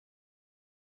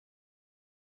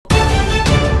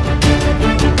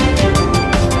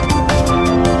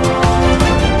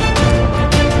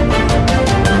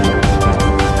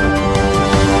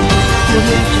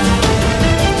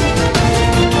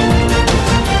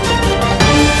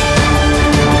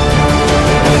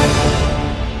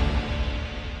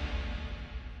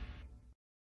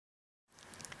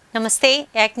నమస్తే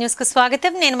యాక్ న్యూస్ కు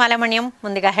స్వాగతం నేను మాలమణ్యం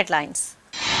ముందుగా హెడ్లైన్స్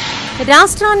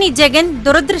రాష్ట్రాన్ని జగన్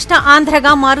దురదృష్ట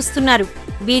ఆంధ్రగా మారుస్తున్నారు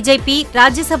బీజేపీ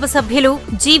రాజ్యసభ సభ్యులు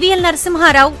జీవీఎల్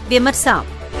నరసింహారావు విమర్శ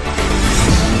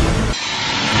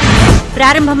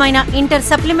ప్రారంభమైన ఇంటర్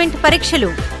సప్లిమెంట్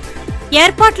పరీక్షలు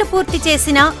ఏర్పాట్లు పూర్తి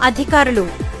చేసిన అధికారులు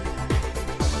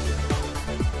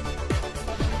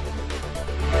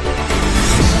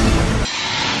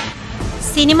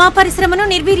సినిమా పరిశ్రమను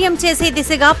నిర్వీర్యం చేసే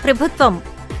దిశగా ప్రభుత్వం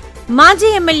మాజీ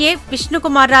ఎమ్మెల్యే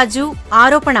విష్ణుకుమార్ రాజు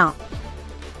ఆరోపణ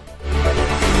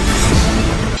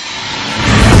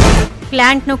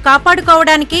ప్లాంట్ను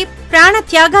కాపాడుకోవడానికి ప్రాణ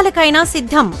త్యాగాలకైనా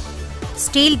సిద్ధం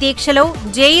స్టీల్ దీక్షలో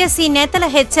జేఏసీ నేతల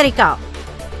హెచ్చరిక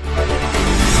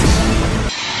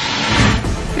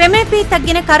క్రమేపీ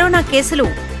తగ్గిన కరోనా కేసులు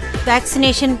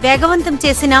వ్యాక్సినేషన్ వేగవంతం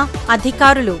చేసిన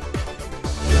అధికారులు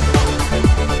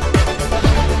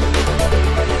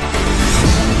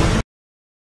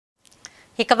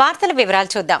ఇక వార్తల వివరాలు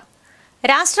చూద్దాం.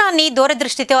 రాష్ట్రాన్ని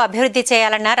దూరదృష్టితో అభివృద్ధి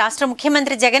చేయాలన్న రాష్ట్ర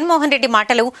ముఖ్యమంత్రి జగన్మోహన్ రెడ్డి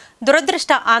మాటలు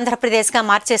దురదృష్ట ఆంధ్రప్రదేశ్గా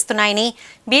మార్చేస్తున్నాయని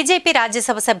బీజేపీ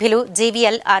రాజ్యసభ సభ్యులు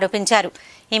జీవీఎల్ ఆరోపించారు.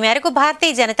 ఈ మేరకు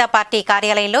భారతీయ జనతా పార్టీ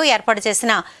కార్యాలయంలో ఏర్పాటు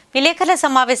చేసిన విలేకరుల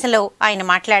సమావేశంలో ఆయన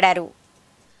మాట్లాడారు.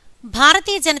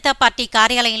 భారతీయ జనతా పార్టీ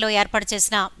కార్యాలయంలో ఏర్పాటు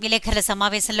చేసిన విలేకరుల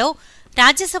సమావేశంలో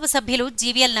రాజ్యసభ సభ్యులు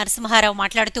జీవీఎల్ నరసింహారావు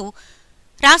మాట్లాడుతూ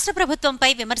రాష్ట్ర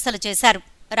ప్రభుత్వంపై విమర్శలు చేశారు.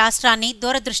 రాష్ట్రాన్ని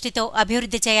దూరదృష్టితో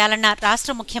అభివృద్ధి చేయాలన్న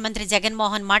రాష్ట్ర ముఖ్యమంత్రి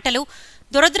జగన్మోహన్ మాటలు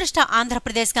దురదృష్ట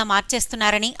ఆంధ్రప్రదేశ్గా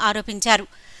మార్చేస్తున్నారని ఆరోపించారు.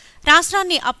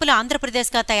 రాష్ట్రాన్ని అప్పుల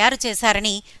ఆంధ్రప్రదేశ్గా తయారు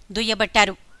చేశారని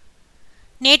దుయ్యబట్టారు.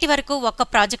 నేటి వరకు ఒక్క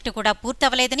ప్రాజెక్టు కూడా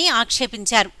పూర్తవలేదని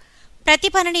ఆక్షేపించారు. ప్రతి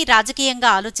పనిని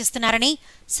రాజకీయంగా ఆలోచిస్తున్నారని,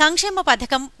 సంక్షేమ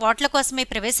పథకం ఓట్ల కోసమే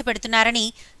ప్రవేశపెడుతున్నారని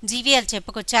జీవీఎల్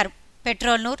చెప్పుకొచ్చారు.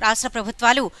 పెట్రోల్ను రాష్ట్ర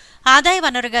ప్రభుత్వాలు ఆదాయ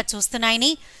వనరుగా చూస్తున్నాయని,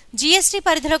 జీఎస్టీ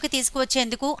పరిధిలోకి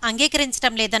తీసుకువచ్చేందుకు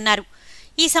అంగీకరించడం లేదన్నారు.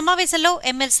 ఈ సమావేశంలో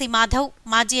ఎమ్మెల్సీ మాధవ్,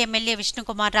 మాజీ ఎమ్మెల్యే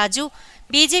విష్ణుకుమార్ రాజు,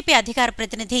 బీజేపీ అధికార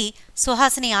ప్రతినిధి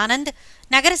సుహాసిని ఆనంద్,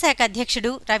 నగరశాఖ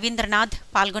అధ్యక్షుడు రవీంద్రనాథ్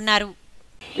పాల్గొన్నారు.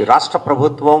 రాష్ట్ర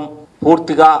ప్రభుత్వం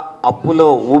పూర్తిగా అప్పులో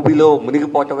ఊబిలో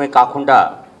మునిగిపోవటమే కాకుండా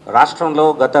రాష్ట్రంలో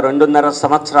గత 2.5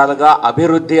 సంవత్సరాలుగా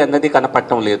అభివృద్ధి అన్నది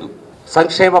కనపడటం లేదు.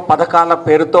 సంక్షేమ పథకాల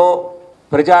పేరుతో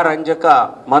ప్రజారంజక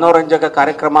మనోరంజక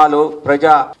కార్యక్రమాలు,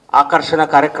 ప్రజా ఆకర్షణ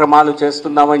కార్యక్రమాలు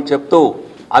చేస్తున్నామని చెప్తూ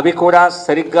అవి కూడా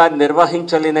సరిగ్గా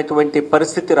నిర్వహించలేనటువంటి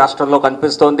పరిస్థితి రాష్ట్రంలో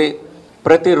కనిపిస్తోంది.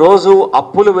 ప్రతిరోజు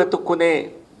అప్పులు వెతుక్కునే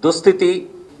దుస్థితి,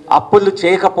 అప్పులు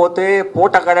చేయకపోతే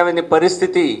పూట గడవని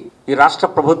పరిస్థితి ఈ రాష్ట్ర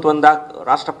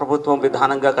ప్రభుత్వం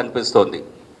విధానంగా కనిపిస్తోంది.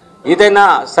 ఏదైనా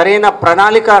సరైన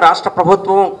ప్రణాళిక రాష్ట్ర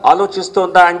ప్రభుత్వం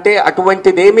ఆలోచిస్తోందా అంటే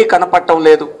అటువంటిదేమీ కనపడటం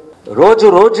లేదు. రోజు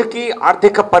రోజుకి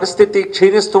ఆర్థిక పరిస్థితి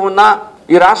క్షీణిస్తూ ఉన్న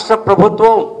ఈ రాష్ట్ర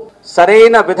ప్రభుత్వం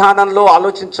సరైన విధానంలో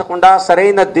ఆలోచించకుండా,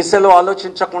 సరైన దిశలో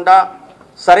ఆలోచించకుండా,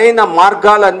 సరైన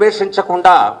మార్గాలు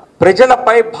అన్వేషించకుండా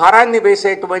ప్రజలపై భారాన్ని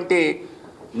వేసేటువంటి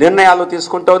నిర్ణయాలు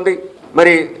తీసుకుంటోంది.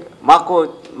 మరి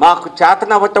మాకు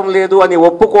చేతనవ్వటం లేదు అని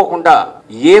ఒప్పుకోకుండా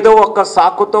ఏదో ఒక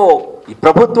సాకుతో ఈ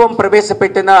ప్రభుత్వం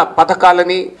ప్రవేశపెట్టిన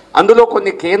పథకాలని, అందులో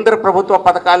కొన్ని కేంద్ర ప్రభుత్వ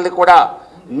పథకాలని కూడా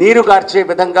నీరుగార్చే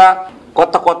విధంగా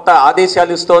కొత్త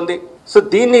ఆదేశాలు ఇస్తోంది. సో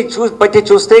దీన్ని బట్టి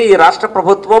చూస్తే ఈ రాష్ట్ర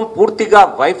ప్రభుత్వం పూర్తిగా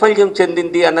వైఫల్యం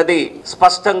చెందింది అన్నది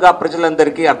స్పష్టంగా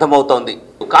ప్రజలందరికీ అర్థమవుతోంది.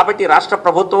 కాబట్టి రాష్ట్ర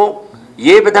ప్రభుత్వం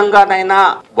ఏ విధంగానైనా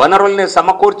వనరుల్ని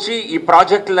సమకూర్చి ఈ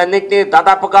ప్రాజెక్టులన్నింటినీ,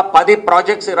 దాదాపుగా 10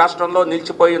 ప్రాజెక్ట్స్ ఈ రాష్ట్రంలో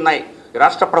నిలిచిపోయి ఉన్నాయి.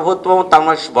 రాష్ట్ర ప్రభుత్వం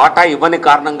తమ వాటా ఇవ్వని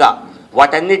కారణంగా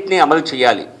వాటన్నిటినీ అమలు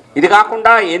చేయాలి. ఇది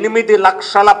కాకుండా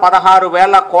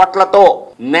 8,16,000 కోట్లతో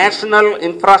నేషనల్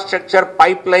ఇన్ఫ్రాస్ట్రక్చర్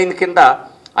పైప్ లైన్ కింద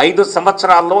 5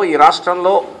 సంవత్సరాల్లో ఈ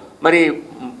రాష్ట్రంలో మరి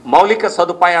మౌలిక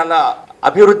సదుపాయాల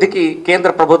అభివృద్ధికి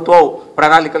కేంద్ర ప్రభుత్వం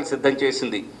ప్రణాళికలు సిద్ధం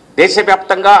చేసింది.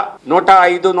 దేశవ్యాప్తంగా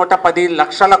 105-110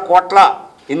 లక్షల కోట్ల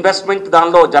ఇన్వెస్ట్మెంట్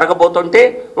దానిలో జరగబోతుంటే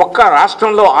ఒక్క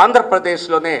రాష్ట్రంలో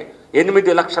ఆంధ్రప్రదేశ్లోనే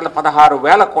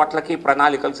 8,16,000 కోట్లకి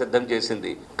ప్రణాళికలు సిద్ధం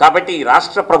చేసింది. కాబట్టి ఈ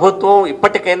రాష్ట్ర ప్రభుత్వం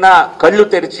ఇప్పటికైనా కళ్ళు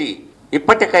తెరిచి,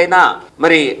 ఇప్పటికైనా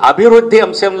మరి అభివృద్ధి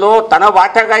అంశంలో తన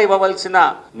వాటాగా ఇవ్వవలసిన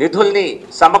నిధుల్ని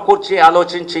సమకూర్చి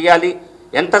ఆలోచన చేయాలి.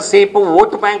 ఎంతసేపు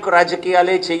ఓటు బ్యాంకు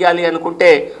రాజకీయాలే చేయాలి అనుకుంటే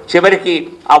చివరికి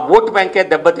ఆ ఓటు బ్యాంకే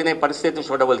దెబ్బతినే పరిస్థితి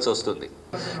చూడవలసి వస్తుంది.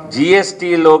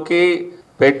 జిఎస్టీలోకి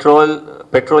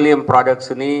పెట్రోలియం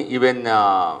ప్రోడక్ట్స్ని, ఈవెన్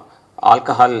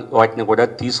ఆల్కహాల్ వాటిని కూడా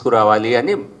తీసుకురావాలి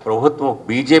అని ప్రభుత్వం,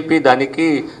 బీజేపీ దానికి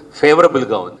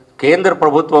ఫేవరబుల్గా ఉంది. కేంద్ర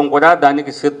ప్రభుత్వం కూడా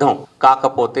దానికి సిద్ధం.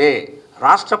 కాకపోతే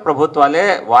రాష్ట్ర ప్రభుత్వాలే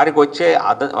వారికి వచ్చే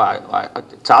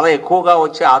చాలా ఎక్కువగా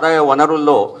వచ్చే ఆదాయ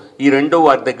వనరుల్లో ఈ రెండు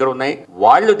వారి దగ్గర ఉన్నాయి.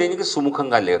 వాళ్ళు దీనికి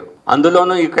సుముఖంగా లేరు.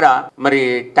 అందులోనూ ఇక్కడ మరి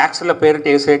ట్యాక్స్ల పేరిట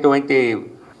వేసేటువంటి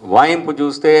వాయింపు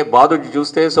చూస్తే, బాధుడు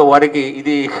చూస్తే, సో వారికి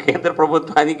ఇది కేంద్ర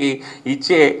ప్రభుత్వానికి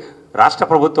ఇచ్చే రాష్ట్ర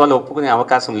ప్రభుత్వాలు ఒప్పుకునే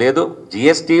అవకాశం లేదు.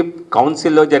 జిఎస్టీ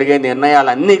కౌన్సిల్లో జరిగే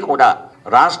నిర్ణయాలన్నీ కూడా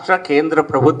రాష్ట్ర కేంద్ర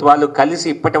ప్రభుత్వాలు కలిసి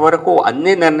ఇప్పటి వరకు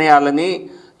అన్ని నిర్ణయాలని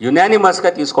యునానిమస్గా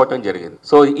తీసుకోవటం జరిగింది.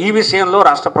 సో ఈ విషయంలో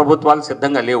రాష్ట్ర ప్రభుత్వాలు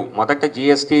సిద్ధంగా లేవు. మొదట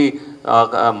జిఎస్టీ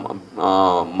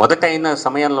మొదటైన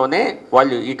సమయంలోనే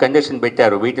వాళ్ళు ఈ కండిషన్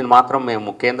పెట్టారు, వీటిని మాత్రం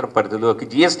మేము కేంద్ర పరిధిలోకి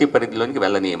జిఎస్టీ పరిధిలోనికి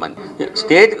వెళ్ళనీయమని.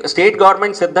 స్టేట్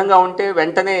గవర్నమెంట్ సిద్ధంగా ఉంటే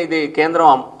వెంటనే ఇది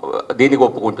కేంద్రం దీనికి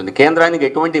ఒప్పుకుంటుంది. కేంద్రానికి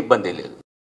ఎటువంటి ఇబ్బంది లేదు.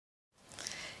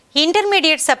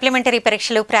 ఇంటర్మీడియట్ సప్లిమెంటరీ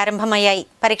పరీక్షలు ప్రారంభమయ్యాయి.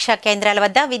 పరీక్షా కేంద్రాల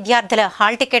వద్ద విద్యార్థుల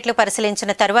హాల్ టికెట్లు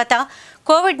పరిశీలించిన తరువాత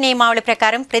కోవిడ్ నియమావళి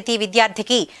ప్రకారం ప్రతి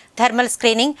విద్యార్థికి థర్మల్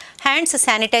స్క్రీనింగ్, హ్యాండ్స్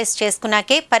శానిటైజ్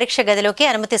చేసుకున్నాకే పరీక్ష గదిలోకి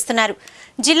అనుమతిస్తున్నారు.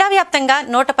 జిల్లా వ్యాప్తంగా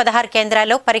 116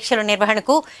 కేంద్రాల్లో పరీక్షల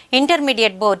నిర్వహణకు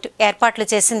ఇంటర్మీడియట్ బోర్డు ఏర్పాట్లు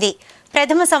చేసింది.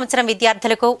 ప్రథమ సంవత్సరం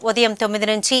విద్యార్థులకు ఉదయం 9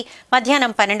 నుంచి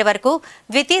మధ్యాహ్నం 12 వరకు,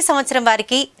 ద్వితీయ సంవత్సరం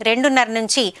వారికి 2:30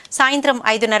 నుంచి సాయంత్రం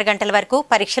 5:30 గంటల వరకు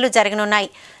పరీక్షలు జరగనున్నాయి.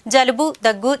 జలుబు,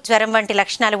 దగ్గు, జ్వరం వంటి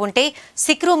లక్షణాలు ఉంటే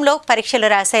సిక్ రూమ్లో పరీక్షలు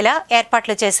రాసేలా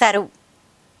ఏర్పాట్లు చేశారు.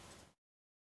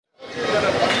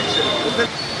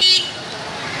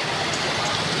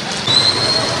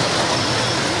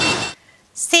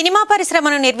 సినిమా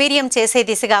పరిశ్రమను నిర్వీర్యం చేసే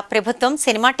దిశగా ప్రభుత్వం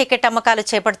సినిమా టికెట్ అమ్మకాలు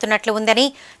చేపడుతున్నట్లు ఉందని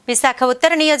విశాఖ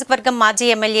ఉత్తర నియోజకవర్గం మాజీ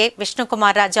ఎమ్మెల్యే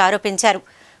విష్ణుకుమార్ రాజు ఆరోపించారు.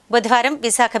 బుధవారం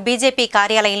విశాఖ బీజేపీ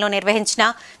కార్యాలయంలో నిర్వహించిన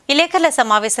విలేకరుల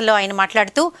సమావేశంలో ఆయన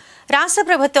మాట్లాడుతూ, రాష్ట్ర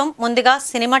ప్రభుత్వం ముందుగా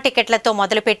సినిమా టికెట్లతో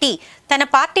మొదలుపెట్టి తన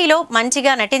పార్టీలో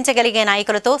మంచిగా నటించగలిగే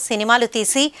నాయకులతో సినిమాలు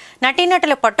తీసి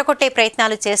నటీనటులు పొట్టకొట్టే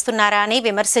ప్రయత్నాలు చేస్తున్నారా అని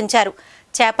విమర్శించారు.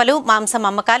 చేపలు, మాంసం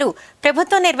అమ్మకాలు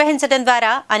ప్రభుత్వం నిర్వహించడం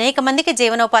ద్వారా అనేక మందికి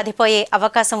జీవనోపాధి పోయే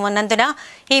అవకాశం ఉన్నందున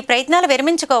ఈ ప్రయత్నాలు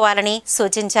విరమించుకోవాలని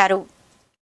సూచించారు.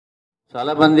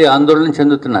 చాలా మంది ఆందోళన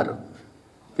చెందుతున్నారు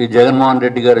ఈ జగన్మోహన్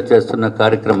రెడ్డి గారు చేస్తున్న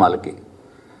కార్యక్రమాలకి,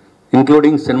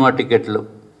 ఇంక్లూడింగ్ సినిమా టికెట్లు.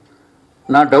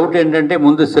 నా డౌట్ ఏంటంటే,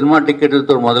 ముందు సినిమా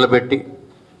టికెట్లతో మొదలుపెట్టి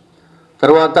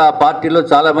తర్వాత ఆ పార్టీలో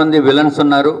చాలామంది విలన్స్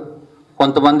ఉన్నారు,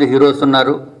 కొంతమంది హీరోస్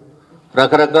ఉన్నారు,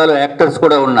 రకరకాల యాక్టర్స్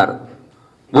కూడా ఉన్నారు.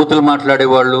 బూతులు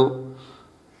మాట్లాడేవాళ్ళు,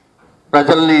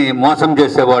 ప్రజల్ని మోసం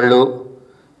చేసేవాళ్ళు.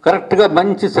 కరెక్ట్గా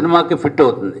మంచి సినిమాకి ఫిట్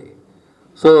అవుతుంది.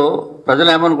 సో ప్రజలు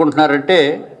ఏమనుకుంటున్నారంటే,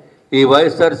 ఈ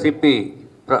వైఎస్ఆర్సీపీ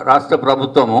రాష్ట్ర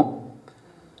ప్రభుత్వము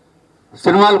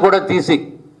సినిమాలు కూడా తీసి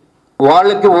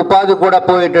వాళ్ళకి ఉపాధి కూడా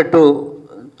పోయేటట్టు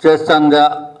చేస్తుందా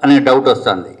అనే డౌట్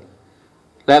వస్తుంది.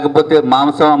 లేకపోతే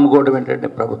మాంసం అమ్ముకోవడం ఏంటంటే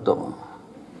ప్రభుత్వము,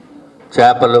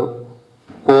 చేపలు,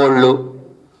 కోళ్ళు,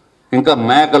 ఇంకా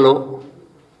మేకలు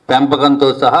పెంపకంతో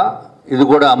సహా ఇది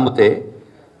కూడా అమ్మితే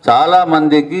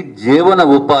చాలామందికి జీవన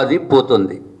ఉపాధి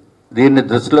పోతుంది. దీన్ని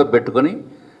దృష్టిలో పెట్టుకొని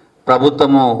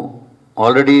ప్రభుత్వము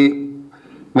ఆల్రెడీ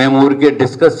మేము ఊరికే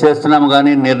డిస్కస్ చేస్తున్నాము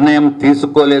కానీ నిర్ణయం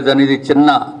తీసుకోలేదనేది చిన్న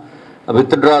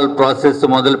విత్డ్రాల్ ప్రాసెస్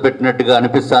మొదలుపెట్టినట్టుగా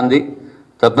అనిపిస్తుంది.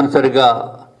 తప్పనిసరిగా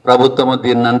ప్రభుత్వము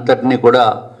దీన్నంతటినీ కూడా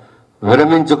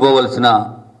విరమించుకోవాల్సిన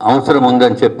అవసరం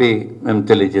ఉందని చెప్పి మేము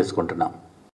తెలియజేసుకుంటున్నాం.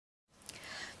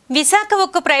 విశాఖ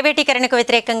ఉక్కు ప్రైవేటీకరణకు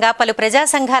వ్యతిరేకంగా పలు ప్రజా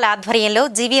సంఘాల ఆధ్వర్యంలో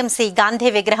జీవీఎంసీ గాంధీ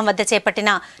విగ్రహం వద్ద చేపట్టిన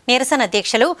నిరసన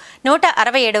దీక్షలు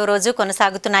 167వ రోజు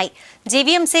కొనసాగుతున్నాయి.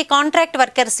 GVMC contract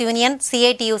workers union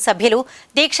CITU సభ్యులు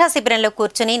దీక్షా శిబిరంలో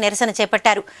కూర్చుని నిరసన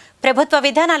చేపట్టారు. ప్రభుత్వ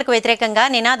విధానాలకు వ్యతిరేకంగా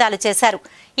నినాదాలు చేశారు.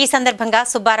 ఈ సందర్భంగా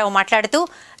సుబ్బారావు మాట్లాడుతూ,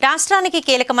 రాష్ట్రానికి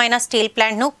కీలకమైన స్టీల్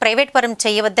ప్లాంట్ను ప్రైవేట్ పరం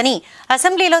చేయవద్దని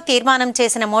అసెంబ్లీలో తీర్మానం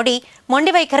చేసిన మోడీ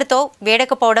మొండి వైఖరితో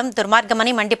వేడకపోవడం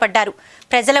దుర్మార్గమని మండిపడ్డారు.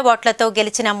 ప్రజల ఓట్లతో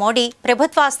గెలిచిన మోడీ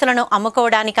ప్రభుత్వ ఆస్తులను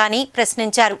అమ్ముకోవడానికని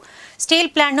ప్రశ్నించారు. స్టీల్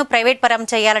ప్లాంట్ను ప్రైవేట్ పరం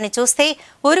చేయాలని చూస్తే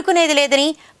ఊరుకునేది లేదని,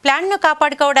 ప్లాంట్ను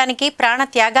కాపాడుకోవడానికి ప్రాణ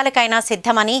త్యాగాలకైనా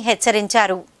సిద్ధమని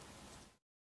హెచ్చరించారు.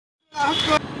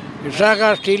 విశాఖ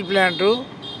స్టీల్ ప్లాంటు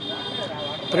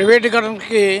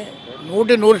ప్రైవేటీకరణకి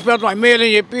 100%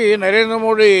 అమ్మేయాలని చెప్పి నరేంద్ర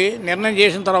మోడీ నిర్ణయం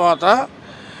చేసిన తర్వాత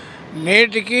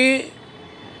నేటికి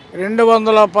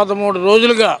 213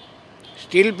 రోజులుగా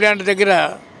స్టీల్ ప్లాంట్ దగ్గర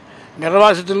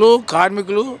నిర్వాసితులు,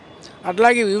 కార్మికులు,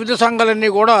 అట్లాగే వివిధ సంఘాలన్నీ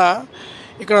కూడా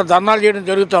ఇక్కడ ధర్నాలు చేయడం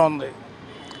జరుగుతూ ఉంది.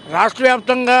 రాష్ట్ర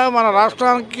వ్యాప్తంగా మన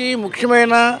రాష్ట్రానికి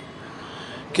ముఖ్యమైన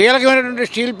కీలకమైనటువంటి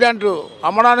స్టీల్ ప్లాంటు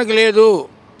అమ్మడానికి లేదు.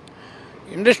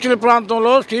 ఇండస్ట్రియల్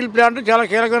ప్రాంతంలో స్టీల్ ప్లాంట్ చాలా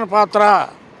కీలకమైన పాత్ర.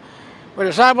 మరి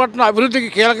విశాఖపట్నం అభివృద్ధికి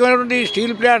కీలకమైనటువంటి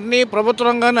స్టీల్ ప్లాంట్ని ప్రభుత్వ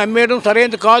రంగాన్ని అమ్మేయడం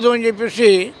సరైనది కాదు అని చెప్పేసి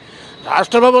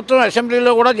రాష్ట్ర ప్రభుత్వం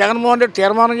అసెంబ్లీలో కూడా జగన్మోహన్ రెడ్డి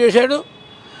తీర్మానం చేశాడు.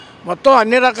 మొత్తం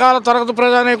అన్ని రకాల తరగతి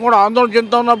ప్రజానికి కూడా ఆందోళన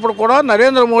చెందుతున్నప్పుడు కూడా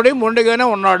నరేంద్ర మోడీ మొండిగానే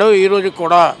ఉన్నాడు. ఈరోజు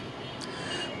కూడా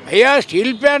అయ్యా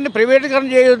స్టీల్ ప్లాంట్ని ప్రైవేటీకరణ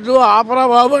చేయొద్దు, ఆపరా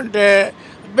బాబు అంటే,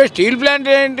 స్టీల్ ప్లాంట్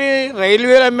ఏంటి,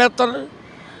 రైల్వేలు అమ్మేస్తారు,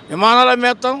 విమానాలు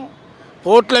అమ్మేస్తాం,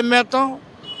 పోర్టులు అమ్మేస్తాం,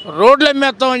 రోడ్లు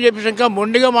అమ్మేస్తాం అని చెప్పేసి ఇంకా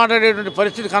మొండిగా మాట్లాడేటువంటి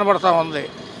పరిస్థితి కనబడతా ఉంది.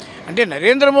 అంటే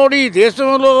నరేంద్ర మోడీ ఈ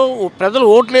దేశంలో ప్రజలు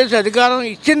ఓట్లు వేసి అధికారం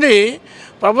ఇచ్చింది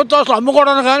ప్రభుత్వం అసలు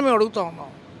అమ్ముకోవడానికి కానీ మేము అడుగుతూ ఉన్నాం.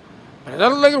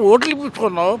 ప్రజల దగ్గర ఓట్లు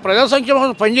ఇప్పించుకున్నావు, ప్రజా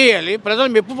సంక్షేమం పనిచేయాలి, ప్రజలు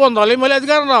మెప్పు పొందాలి, మళ్ళీ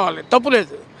అధికారం రావాలి,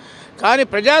 తప్పులేదు. కానీ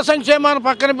ప్రజా సంక్షేమాన్ని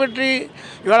పక్కన పెట్టి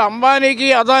ఇవాళ అంబానీకి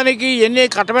అదానికి ఎన్ని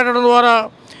కట్టబెట్టడం ద్వారా,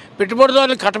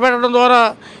 పెట్టుబడిదారులు కట్టబెట్టడం ద్వారా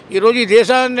ఈరోజు ఈ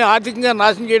దేశాన్ని ఆర్థికంగా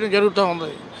నాశనం చేయడం జరుగుతూ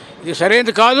ఉంది. ఇది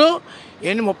సరైనది కాదు.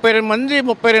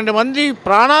 32 మంది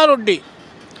ప్రాణాలొడ్డి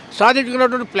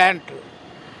సాధించుకున్నటువంటి ప్లాంట్,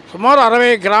 సుమారు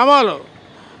 60 గ్రామాలు,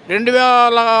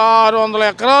 2600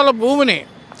 ఎకరాల భూమిని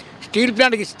స్టీల్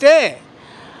ప్లాంట్కి ఇస్తే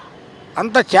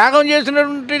అంత త్యాగం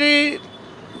చేసినటువంటి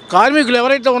కార్మికులు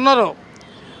ఎవరైతే ఉన్నారో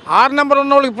 6 నెంబర్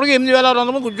ఉన్న వాళ్ళకి ఇప్పటికీ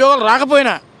 8600 మంది ఉద్యోగాలు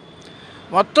రాకపోయినా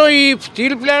మొత్తం ఈ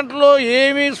స్టీల్ ప్లాంట్లో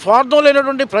ఏమీ స్వార్థం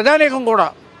లేనటువంటి ప్రజానీకం కూడా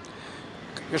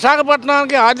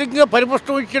విశాఖపట్నానికి ఆర్థికంగా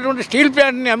పరిపుష్టం ఇచ్చేటువంటి స్టీల్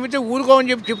ప్లాంట్ని అమ్మితే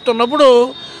ఊరుకోమని చెప్తున్నప్పుడు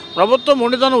ప్రభుత్వం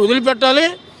మొండితనం వదిలిపెట్టాలి.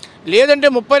 లేదంటే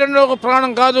 32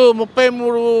 ప్రాణం కాదు,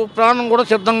 33 ప్రాణం కూడా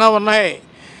సిద్ధంగా ఉన్నాయి.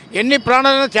 ఎన్ని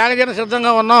ప్రాణాలైనా త్యాగం చేయడం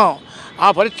సిద్ధంగా ఉన్నాం. ఆ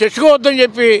పరిస్థితి తెచ్చుకోవద్దని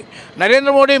చెప్పి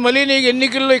నరేంద్ర మోడీ మళ్ళీ నీకు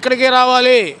ఎన్నికల్లో ఇక్కడికే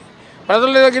రావాలి, ప్రజల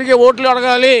దగ్గరికి ఓట్లు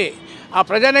అడగాలి, ఆ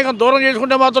ప్రజానీకం దూరం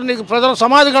చేసుకుంటే మాత్రం నీకు ప్రజలు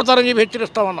సమాధి కడతారని చెప్పి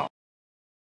హెచ్చరిస్తా ఉన్నాం.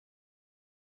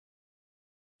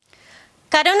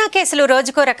 కరోనా కేసులు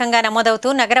రోజుకో రకంగా నమోదవుతూ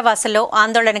నగరవాసుల్లో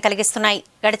ఆందోళన కలిగిస్తున్నాయి.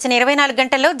 గడిచిన 24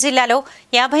 గంటల్లో జిల్లాలో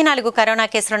 54 కరోనా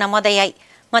కేసులు నమోదయ్యాయి.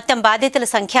 మొత్తం బాధితుల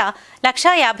సంఖ్య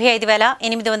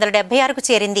 155,876కు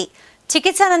చేరింది.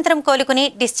 చికిత్స అనంతరం కోలుకుని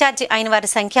డిశ్చార్జ్ అయిన వారి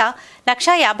సంఖ్య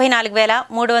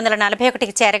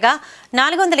 154,341కి చేరగా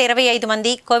 425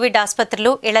 మంది కోవిడ్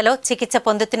ఆసుపత్రులు, ఇళ్లలో చికిత్స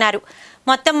పొందుతున్నారు.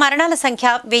 మొత్తం మరణాల సంఖ్య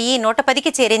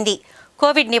 1110కి చేరింది.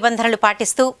 కోవిడ్ నిబంధనలు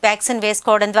పాటిస్తూ వ్యాక్సిన్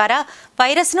వేసుకోవడం ద్వారా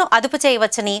వైరస్ను అదుపు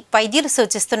చేయవచ్చని వైద్యులు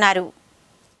సూచిస్తున్నారు.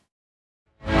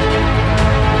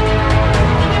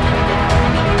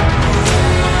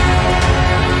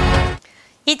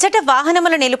 ఇచ్చట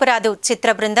వాహనములు నిలుపురాదు చిత్ర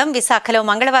బృందం విశాఖలో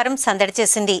మంగళవారం సందడి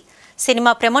చేసింది.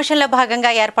 సినిమా ప్రమోషన్లో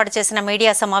భాగంగా ఏర్పాటు చేసిన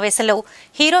మీడియా సమావేశంలో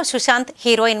హీరో సుశాంత్,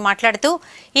 హీరోయిన్ మాట్లాడుతూ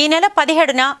ఈ నెల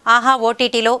 17న ఆహా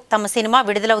ఓటీటీలో తమ సినిమా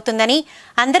విడుదలవుతుందని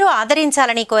అందరూ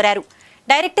ఆదరించాలని కోరారు.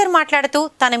 డైరెక్టర్ మాట్లాడుతూ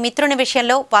తన మిత్రుని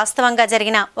విషయంలో వాస్తవంగా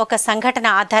జరిగిన ఒక సంఘటన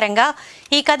ఆధారంగా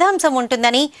ఈ కథాంశం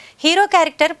ఉంటుందని, హీరో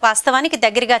క్యారెక్టర్ వాస్తవానికి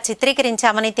దగ్గరగా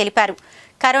చిత్రీకరించామని తెలిపారు.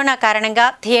 కరోనా కారణంగా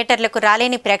థియేటర్లకు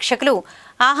రాలేని ప్రేక్షకులు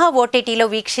ఆహా ఓటీటీలో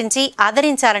వీక్షించి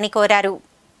ఆదరించాలని కోరారు.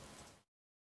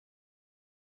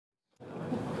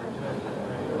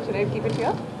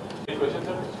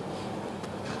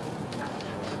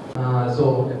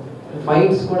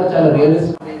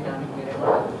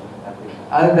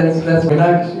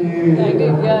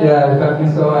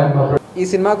 ఈ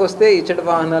సినిమాకి వస్తే ఇచ్చట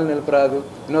వాహనాలు నిలపరాదు,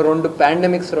 2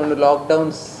 పాండమిక్స్, 2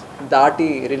 లాక్డౌన్స్ దాటి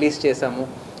రిలీజ్ చేశాము.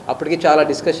 అప్పటికి చాలా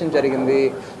డిస్కషన్ జరిగింది,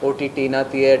 ఓటీటీనా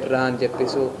థియేటరా అని చెప్పి.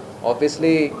 సో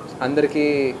ఆబ్వియస్లీ అందరికీ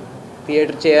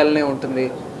థియేటర్ చేయాలనే ఉంటుంది.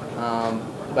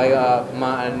 పైగా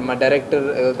మా డైరెక్టర్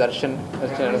దర్శన్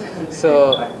వచ్చాడు. So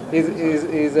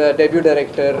is debut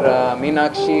director.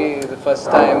 Meenakshi first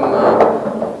time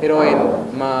heroine.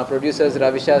 మా ప్రొడ్యూసర్స్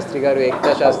రవిశాస్త్రి గారు,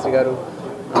 ఏక్తా శాస్త్రి గారు,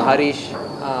 హరీష్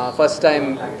ఫస్ట్ టైం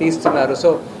తీస్తున్నారు. సో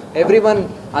ఎవ్రీవన్,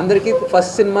 అందరికీ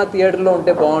ఫస్ట్ సినిమా థియేటర్లో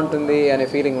ఉంటే బాగుంటుంది అనే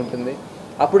ఫీలింగ్ ఉంటుంది.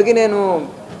 అప్పటికి నేను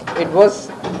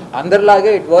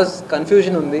అందరిలాగే ఇట్ వాజ్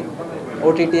కన్ఫ్యూజన్ ఉంది.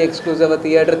 ఓటీటీ ఎక్స్క్లూజివ్,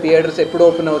 థియేటర్స్ ఎప్పుడు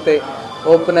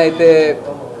ఓపెన్ అయితే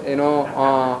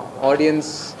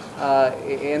ఆడియన్స్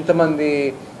ఎంతమంది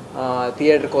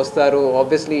థియేటర్కి వస్తారు,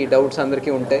 ఆబ్వియస్లీ ఈ డౌట్స్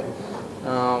అందరికీ ఉంటాయి.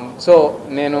 So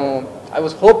I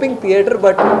was hoping theatre,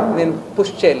 but నేను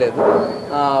పుష్ చేయలేదు.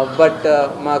 బట్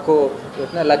మాకు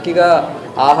లక్కీగా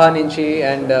ఆహా నుంచి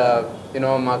అండ్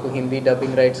మాకు హిందీ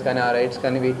డబ్బింగ్ రైట్స్ కానీ ఆ రైట్స్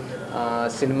కానీ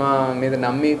సినిమా మీద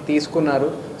నమ్మి తీసుకున్నారు.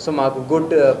 సో మాకు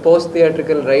గుడ్ పోస్ట్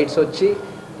థియేట్రికల్ రైట్స్ వచ్చి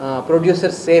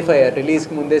ప్రొడ్యూసర్స్ సేఫ్ అయ్యారు,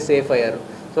 రిలీజ్కి ముందే సేఫ్ అయ్యారు.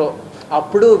 సో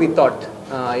అప్పుడు వి థాట్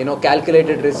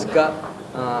క్యాల్కులేటెడ్ రిస్క్గా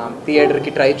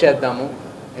థియేటర్కి ట్రై చేద్దాము.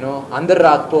 అందరు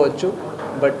రాకపోవచ్చు,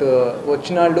 బట్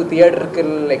వచ్చిన వాళ్ళు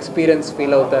థియేటర్కల్ ఎక్స్పీరియన్స్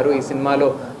ఫీల్ అవుతారు. ఈ సినిమాలో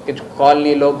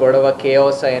కాలనీలో గొడవ,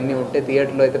 కేఆస్ అవన్నీ ఉంటే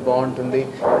థియేటర్లో అయితే బాగుంటుంది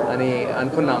అని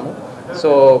అనుకున్నాము.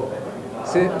 సో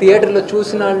థియేటర్లో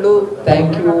చూసిన వాళ్ళు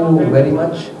థ్యాంక్ యూ వెరీ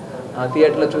మచ్.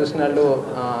 థియేటర్లో చూసిన వాళ్ళు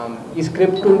ఈ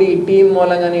స్క్రిప్ట్ ఉండి ఈ టీం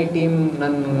మూలంగానే, ఈ టీం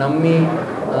నన్ను నమ్మి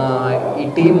ఈ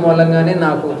టీం మూలంగానే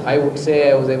నాకు I would say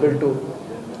I was able to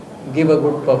give a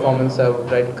good performance. I would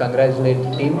try to congratulate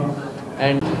the team.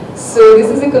 And so this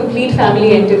is a complete family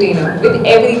entertainer with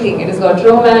everything. It has got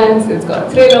romance, it's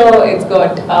got thriller, it's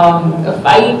got a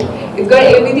fight, it's got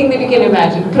everything that you can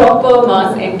imagine. Proper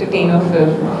mass entertainer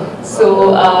film. So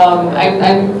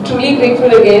I'm truly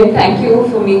grateful again. Thank you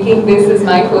for making this as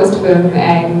my first film,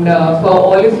 and for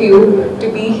all of you to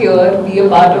be here, be a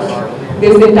part of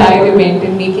this entire event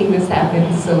and making this happen.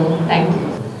 So thank you.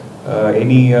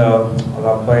 Any ఒక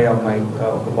అబ్బాయి అమ్మాయి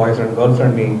ఒక boy friend girl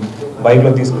ఫ్రెండ్ని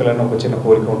బైక్లో తీసుకెళ్ళాలని ఒక చిన్న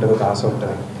కోరిక ఉంటుంది, ఒక ఆశ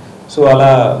ఉంటుంది. సో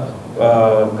అలా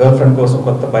గర్ల్ ఫ్రెండ్ కోసం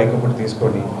కొత్త బైక్ ఒకటి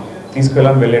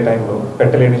తీసుకెళ్ళాలని వెళ్ళే టైంలో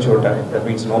పెట్టలేని చోట, దట్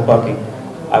మీన్స్ నో పార్కింగ్,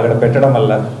 అక్కడ పెట్టడం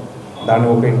వల్ల దాన్ని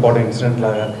ఒక ఇంపార్టెంట్ ఇన్సిడెంట్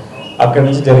లాగా అక్కడి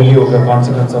నుంచి జరిగి ఒక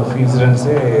కాన్సిక్వెన్స్ ఆఫ్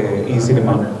ఇన్సిడెంట్సే ఈ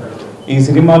సినిమా. ఈ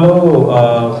సినిమాలో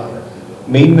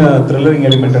మెయిన్ థ్రిల్లరింగ్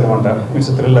ఎలిమెంట్ అనమాట.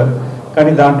 ఇట్స్ థ్రిల్లర్,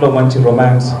 కానీ దాంట్లో మంచి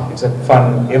రొమాన్స్, ఇట్స్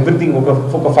ఫన్, ఎవ్రీథింగ్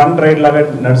ఒక ఫన్ రైడ్ లాగా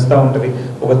నడుస్తూ ఉంటుంది,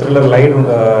 ఒక థ్రిల్లర్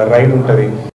రైడ్ ఉంటుంది.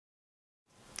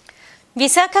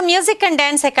 Visakha music and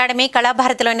dance academy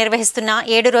కళాభారతిలో నిర్వహిస్తున్న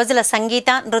 7 రోజుల సంగీత,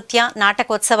 నృత్య,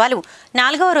 నాటకోత్సవాలు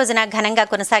 4వ రోజున ఘనంగా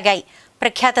కొనసాగాయి.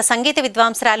 ప్రఖ్యాత సంగీత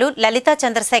విద్వాంసరాలు లలితా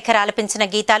చంద్రశేఖర్ ఆలపించిన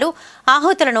గీతాలు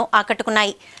ఆహుతులను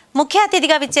ఆకట్టుకున్నాయి. ముఖ్య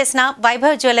అతిథిగా విచ్చేసిన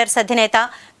వైభవ్ జ్యువెలర్స్ అధినేత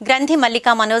గ్రంథి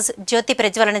మల్లికా మనోజ్ జ్యోతి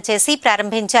ప్రజ్వలన చేసి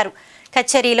ప్రారంభించారు.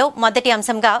 కచేరీలో మొదటి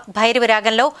అంశంగా భైరవి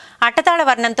రాగంలో అట్టతాళ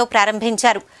వర్ణంతో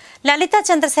ప్రారంభించారు. లలితా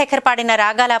చంద్రశేఖర్ పాడిన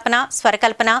రాగాలాపన,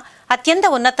 స్వరకల్పన అత్యంత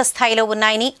ఉన్నత స్థాయిలో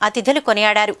ఉన్నాయని అతిథులు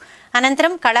కొనియాడారు.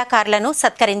 అనంతరం కళాకారులను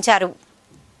సత్కరించారు.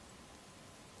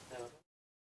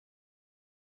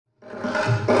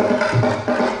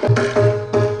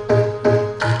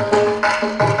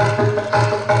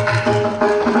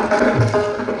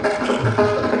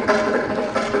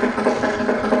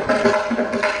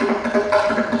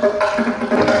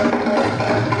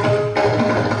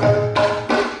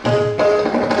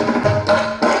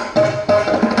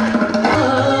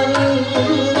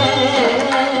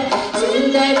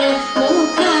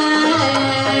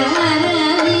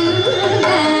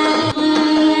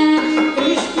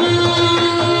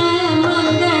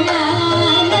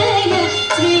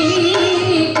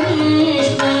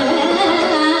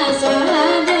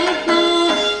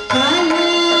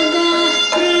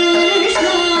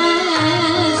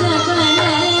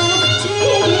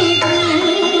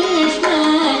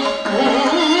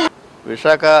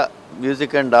 Visakha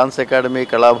music and dance academy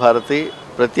Kalabharathi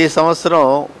ప్రతి సంవత్సరం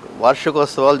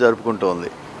వార్షికోత్సవాలు జరుపుకుంటోంది.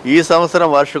 ఈ సంవత్సరం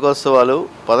వార్షికోత్సవాలు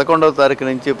 11వ తారీఖు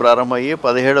నుంచి ప్రారంభమయ్యి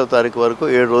 17వ తారీఖు వరకు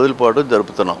 7 రోజుల పాటు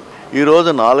జరుపుతున్నాం. ఈ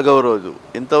రోజు 4వ రోజు.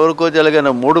 ఇంతవరకు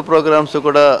జరిగిన 3 ప్రోగ్రామ్స్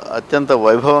కూడా అత్యంత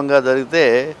వైభవంగా జరిగితే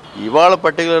ఇవాళ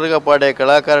పర్టికులర్గా పాడే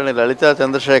కళాకారిణి లలితా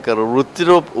చంద్రశేఖర్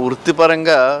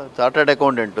వృత్తిపరంగా చార్టర్డ్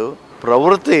అకౌంటెంట్,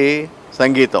 ప్రవృత్తి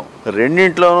సంగీతం,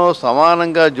 రెండింట్లోనూ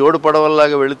సమానంగా జోడు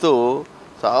పడవల్లాగా వెళుతూ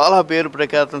చాలా పేరు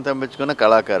ప్రఖ్యాతం తెప్పించుకున్న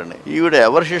కళాకారిణి. ఈవిడ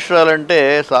ఎవరి శిష్యురాలంటే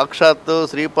సాక్షాత్తు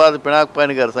శ్రీపాద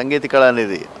పినాకపాణి గారు, సంగీత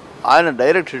కళానిధి, ఆయన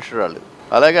డైరెక్ట్ శిష్యురాలు.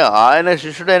 అలాగే ఆయన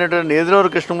శిష్యుడైనటువంటి నేదునూరు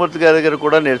కృష్ణమూర్తి గారి దగ్గర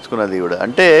కూడా నేర్చుకున్నది ఈవిడ.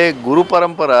 అంటే గురు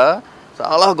పరంపర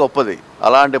చాలా గొప్పది.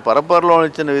 అలాంటి పరంపరలో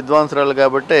ఇచ్చిన విద్వాంసరాలు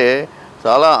కాబట్టి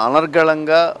చాలా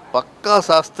అనర్గళంగా పక్కా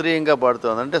శాస్త్రీయంగా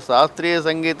పాడుతుంది. అంటే శాస్త్రీయ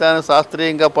సంగీతాన్ని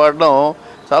శాస్త్రీయంగా పాడడం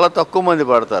చాలా తక్కువ మంది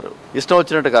పాడతారు, ఇష్టం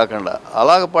వచ్చినట్టు కాకుండా.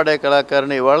 అలాగ పాడే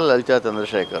కళాకారిణి ఇవాళ లలితా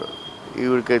చంద్రశేఖర్.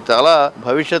 ఈవిడికి చాలా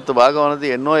భవిష్యత్తు బాగా ఉన్నది.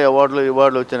 ఎన్నో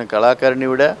అవార్డులు వచ్చిన కళాకారిణి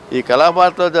ఈవిడ. ఈ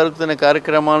కళాభారతిలో జరుగుతున్న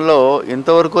కార్యక్రమంలో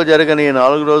ఇంతవరకు జరిగిన ఈ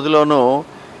 4 రోజుల్లోనూ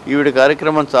ఈవిడ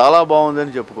కార్యక్రమం చాలా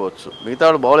బాగుందని చెప్పుకోవచ్చు.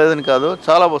 మిగతా బాగోలేదని కాదు,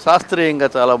 చాలా శాస్త్రీయంగా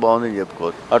చాలా బాగుందని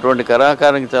చెప్పుకోవచ్చు. అటువంటి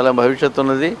కళాకారునికి చాలా భవిష్యత్తు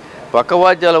ఉన్నది. పక్క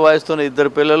వాద్యాలు వాయిస్తున్న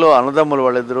 2 పిల్లలు, అన్నదమ్ములు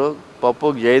వాళ్ళిద్దరు, పప్పు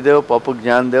జయదేవ్, పప్పు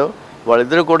జ్ఞానదేవ్.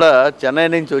 వాళ్ళిద్దరు కూడా చెన్నై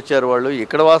నుంచి వచ్చారు. వాళ్ళు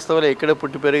ఇక్కడ వాస్తవాలు ఇక్కడే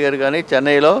పుట్టి పెరిగారు, కానీ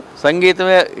చెన్నైలో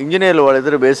సంగీతమే ఇంజనీర్లు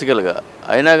వాళ్ళిద్దరు బేసికల్గా.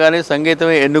 అయినా కానీ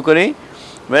సంగీతమే ఎన్నుకొని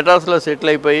మెడ్రాస్లో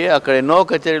సెటిల్ అయిపోయి అక్కడ ఎన్నో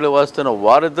కచేరీలు వాయిస్తున్న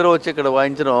వారిద్దరూ వచ్చి ఇక్కడ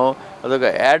వాయించడం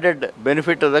అదొక యాడెడ్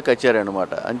బెనిఫిట్ అద కచేరీ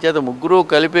అనమాట. అంచేత ముగ్గురు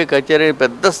కలిపి కచేరీ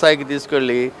పెద్ద స్థాయికి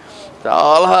తీసుకెళ్ళి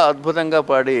చాలా అద్భుతంగా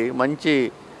పాడి మంచి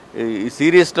ఈ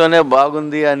సిరీస్లోనే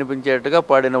బాగుంది అనిపించేట్టుగా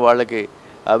పాడిన వాళ్ళకి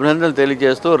అభినందనలు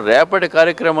తెలియజేస్తూ రేపటి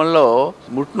కార్యక్రమంలో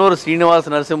ముట్నూరు శ్రీనివాస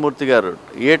నరసింహమూర్తి గారు,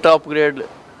 ఏ top grade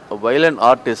వైలన్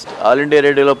artist, all India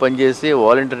రేడియోలో పనిచేసి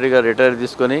వాలంటరీగా రిటైర్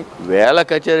తీసుకొని వేల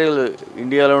కచేరీలు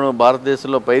ఇండియాలోను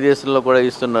భారతదేశంలో పై దేశంలో కూడా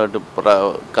ఇస్తున్న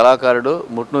కళాకారుడు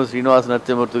ముట్నూరు శ్రీనివాస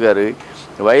నరసింహమూర్తి గారి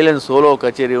వైలన్ సోలో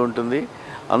కచేరీ ఉంటుంది.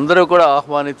 అందరూ కూడా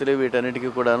ఆహ్వానితులు.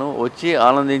 వీటన్నిటికీ కూడాను వచ్చి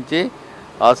ఆనందించి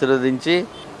ఆశీర్వదించి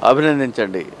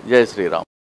అభినందించండి. జై శ్రీరామ్.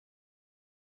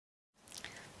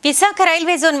 విశాఖ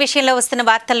రైల్వే జోన్ విషయంలో వస్తున్న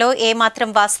వార్తల్లో ఏమాత్రం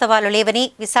వాస్తవాలు లేవని,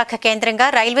 విశాఖ కేంద్రంగా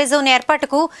రైల్వే జోన్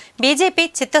ఏర్పాటుకు బీజేపీ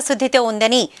చిత్తశుద్ధితో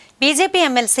ఉందని బీజేపీ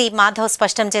ఎమ్మెల్సీ మాధవ్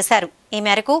స్పష్టం చేశారు. ఈ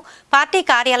మేరకు పార్టీ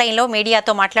కార్యాలయంలో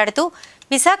మీడియాతో మాట్లాడుతూ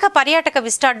విశాఖ పర్యాటక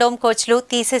విస్టాడోమ్ కోచ్లు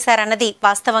తీసేశారన్నది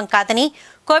వాస్తవం కాదని,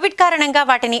 కోవిడ్ కారణంగా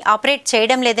వాటిని ఆపరేట్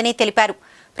చేయడం లేదని తెలిపారు.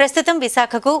 ప్రస్తుతం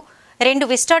విశాఖకు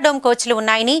 2 విస్టాడోమ్ కోచ్లు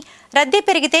ఉన్నాయని, రద్దీ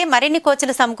పెరిగితే మరిన్ని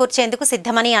కోచ్లు సమకూర్చేందుకు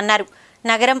సిద్ధమని అన్నారు.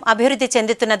 నగరం అభివృద్ధి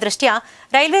చెందుతున్న దృష్ట్యా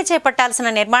రైల్వే చేపట్టాల్సిన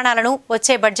నిర్మాణాలను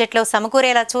వచ్చే బడ్జెట్లో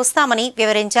సమకూరేలా చూస్తామని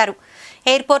వివరించారు.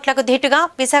 ఎయిర్పోర్ట్లకు ధీటుగా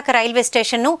విశాఖ రైల్వే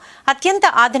స్టేషన్ను అత్యంత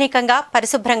ఆధునికంగా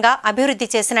పరిశుభ్రంగా అభివృద్ధి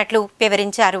చేసినట్లు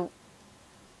వివరించారు.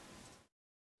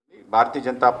 భారతీయ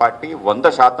జనతా పార్టీ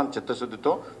 100%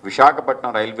 చిత్తశుద్ధితో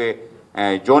విశాఖపట్నం రైల్వే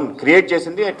జోన్ క్రియేట్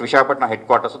చేసింది. అట్ విశాఖపట్నం హెడ్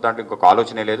క్వార్టర్స్, దాంట్లో ఇంకొక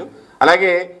ఆలోచనే లేదు.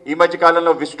 అలాగే ఈ మధ్య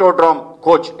కాలంలో విస్టోడ్రోమ్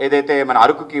కోచ్ ఏదైతే మన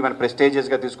అరకుకి మన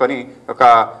ప్రెస్టేజియస్గా తీసుకొని ఒక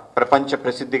ప్రపంచ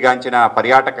ప్రసిద్ధిగాంచిన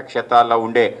పర్యాటక క్షేత్రాల్లో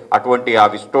ఉండే అటువంటి ఆ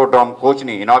విస్టోడ్రోమ్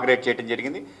కోచ్ని ఇనాగ్రేట్ చేయడం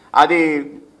జరిగింది. అది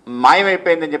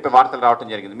మాయమైపోయిందని చెప్పి వార్తలు రావడం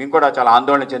జరిగింది. మేము కూడా చాలా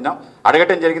ఆందోళన చెందాం,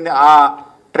 అడగటం జరిగింది. ఆ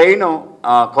ట్రైను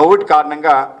కోవిడ్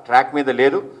కారణంగా ట్రాక్ మీద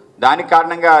లేదు, దాని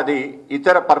కారణంగా అది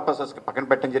ఇతర పర్పసెస్కి పక్కన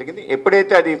పెట్టడం జరిగింది.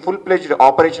 ఎప్పుడైతే అది ఫుల్ ప్లేజ్డ్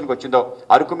ఆపరేషన్కి వచ్చిందో,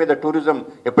 అరకు మీద టూరిజం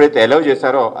ఎప్పుడైతే అలౌ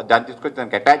చేశారో దాన్ని తీసుకొచ్చి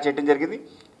దానికి అటాచ్ చేయడం జరిగింది.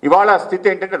 ఇవాళ స్థితి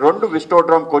ఏంటంటే 2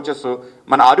 విస్టోడ్రోమ్ కోచెస్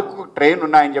మన అరకు ట్రైన్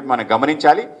ఉన్నాయని చెప్పి మనం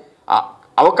గమనించాలి.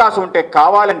 అవకాశం ఉంటే,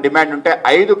 కావాలని డిమాండ్ ఉంటే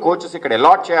 5 కోచెస్ ఇక్కడ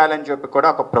అలాట్ చేయాలని చెప్పి కూడా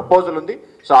ఒక ప్రపోజల్ ఉంది.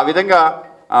 సో ఆ విధంగా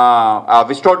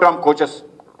విస్టోడ్రోమ్ కోచెస్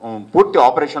పూర్తి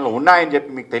ఆపరేషన్లో ఉన్నాయని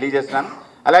చెప్పి మీకు తెలియజేస్తున్నాను.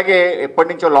 అలాగే ఎప్పటి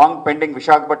నుంచో లాంగ్ పెండింగ్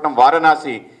విశాఖపట్నం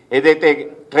వారణాసి ఏదైతే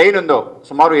ట్రైన్ ఉందో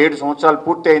సుమారు 7 సంవత్సరాలు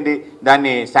పూర్తి అయింది,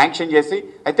 దాన్ని శాంక్షన్ చేసి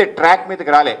అయితే ట్రాక్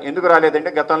మీదకి ఎందుకు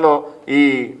రాలేదంటే గతంలో ఈ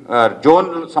జోన్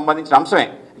సంబంధించిన అంశమే,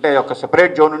 అంటే ఒక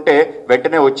సెపరేట్ జోన్ ఉంటే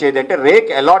వెంటనే వచ్చేది, అంటే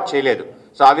రేక్ అలాట్ చేయలేదు.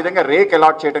 సో ఆ విధంగా రేక్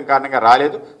అలాట్ చేయడం కారణంగా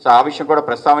రాలేదు. సో ఆ విషయం కూడా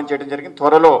ప్రస్తావన చేయడం జరిగింది.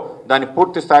 త్వరలో దాన్ని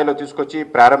పూర్తి స్థాయిలో తీసుకొచ్చి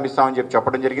ప్రారంభిస్తామని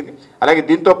చెప్పడం జరిగింది. అలాగే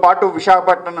దీంతో పాటు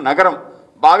విశాఖపట్నం నగరం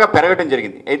బాగా పెరగటం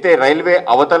జరిగింది. అయితే రైల్వే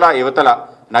అవతల యువతల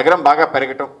నగరం బాగా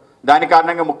పెరగటం, దాని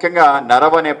కారణంగా ముఖ్యంగా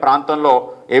నరవ అనే ప్రాంతంలో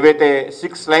ఏవైతే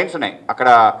 6 లైన్స్ ఉన్నాయి, అక్కడ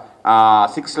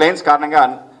 6 లైన్స్ కారణంగా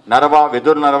నరవ,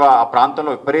 వెదురు నరవ ఆ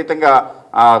ప్రాంతంలో విపరీతంగా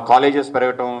కాలేజెస్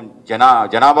పెరగటం,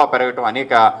 జనాభా పెరగటం,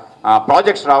 అనేక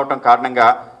ప్రాజెక్ట్స్ రావటం కారణంగా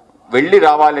వెళ్ళి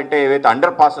రావాలంటే ఏవైతే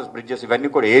అండర్ పాసెస్, బ్రిడ్జెస్ ఇవన్నీ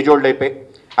కూడా ఏజ్ ఓల్డ్ అయిపోయి,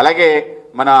 అలాగే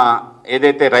మన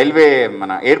ఏదైతే రైల్వే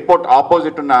మన ఎయిర్పోర్ట్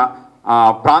ఆపోజిట్ ఉన్న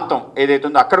ప్రాంతం ఏదైతే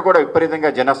ఉందో అక్కడ కూడా విపరీతంగా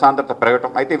జనసాంద్రత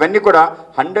పెరగటం. అయితే ఇవన్నీ కూడా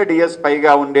 100 years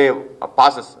పైగా ఉండే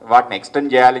పాసెస్, వాటిని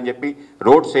ఎక్స్టెండ్ చేయాలని చెప్పి,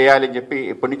 రోడ్స్ వేయాలని చెప్పి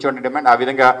ఎప్పటి నుంచో ఉండే డిమాండ్, ఆ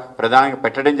విధంగా ప్రధానంగా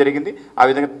పెట్టడం జరిగింది. ఆ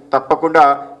విధంగా తప్పకుండా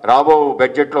రాబో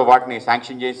బడ్జెట్లో వాటిని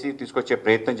శాంక్షన్ చేసి తీసుకొచ్చే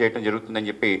ప్రయత్నం చేయడం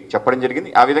జరుగుతుందని చెప్పి చెప్పడం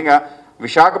జరిగింది. ఆ విధంగా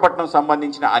విశాఖపట్నం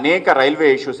సంబంధించిన అనేక రైల్వే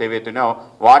ఇష్యూస్ ఏవైతున్నాయో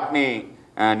వాటిని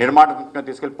నిర్మాణంగా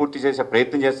తీసుకెళ్ళి పూర్తి చేసే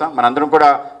ప్రయత్నం చేస్తాం. మనందరం కూడా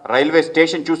రైల్వే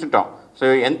స్టేషన్ చూస్తుంటాం. సో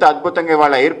ఎంత అద్భుతంగా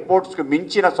ఇవాళ ఎయిర్పోర్ట్స్కి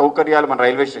మించిన సౌకర్యాలు మన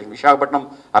railway station, Visakhapatnam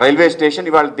railway station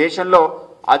ఇవాళ దేశంలో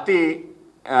అతి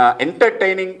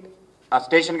ఎంటర్టైనింగ్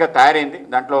స్టేషన్గా తయారైంది.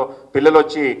 దాంట్లో పిల్లలు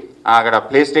వచ్చి అక్కడ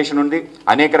ప్లే స్టేషన్ ఉంది,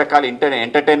 అనేక రకాల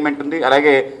ఎంటర్టైన్మెంట్ ఉంది,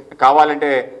 అలాగే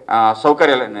కావాలంటే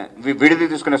సౌకర్యాలు విడిది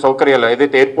తీసుకునే సౌకర్యాలు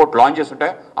ఏదైతే ఎయిర్పోర్ట్ లాంచెస్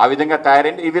ఉంటాయో ఆ విధంగా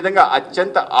తయారైంది. ఈ విధంగా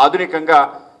అత్యంత ఆధునికంగా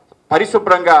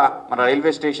పరిశుభ్రంగా మన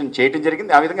రైల్వే స్టేషన్ చేయటం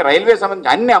జరిగింది. ఆ విధంగా రైల్వే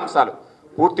సంబంధించిన అన్ని అంశాలు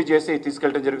పూర్తి చేసి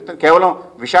తీసుకెళ్ళడం జరుగుతుంది. కేవలం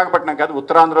విశాఖపట్నం కాదు,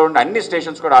 ఉత్తరాంధ్రలో ఉండే అన్ని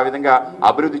స్టేషన్స్ కూడా ఆ విధంగా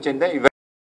అభివృద్ధి చెందాయి.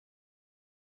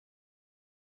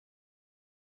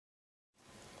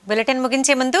 బులెటిన్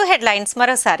ముగించే ముందు హెడ్లైన్స్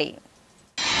మరోసారి.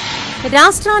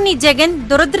 రాష్ట్రాన్ని జగన్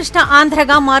దురదృష్ట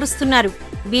ఆంధ్రగా మారుస్తున్నారు.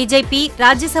 బీజేపీ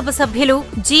రాజ్యసభ సభ్యులు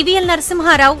జీవీఎల్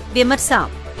నరసింహారావు విమర్శ.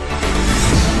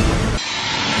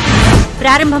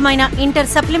 ప్రారంభమైన ఇంటర్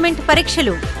సప్లిమెంట్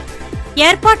పరీక్షలు,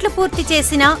 ఏర్పాట్లు పూర్తి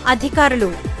చేసిన అధికారులు.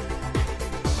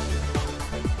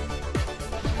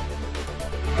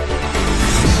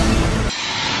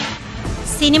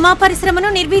 సినిమా పరిశ్రమను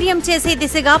నిర్వీర్యం చేసే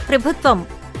దిశగా ప్రభుత్వం,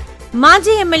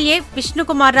 మాజీ ఎమ్మెల్యే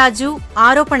విష్ణుకుమార్ రాజు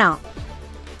ఆరోపణ.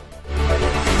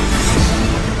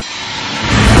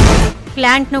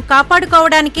 ప్లాంట్ను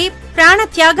కాపాడుకోవడానికి ప్రాణ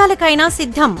త్యాగాలకైనా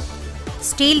సిద్ధం,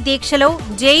 స్టీల్ దీక్షలో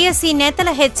జేఏసీ నేతల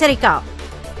హెచ్చరిక.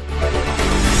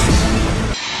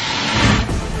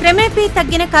 క్రమేపీ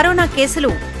తగ్గిన కరోనా కేసులు,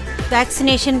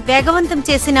 వ్యాక్సినేషన్ వేగవంతం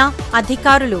చేసిన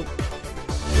అధికారులు.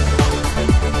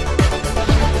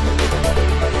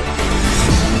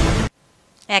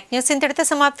 యాక్ట్ న్యూస్ ఇంతటితో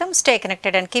సమాప్తం. Stay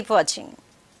connected and keep watching.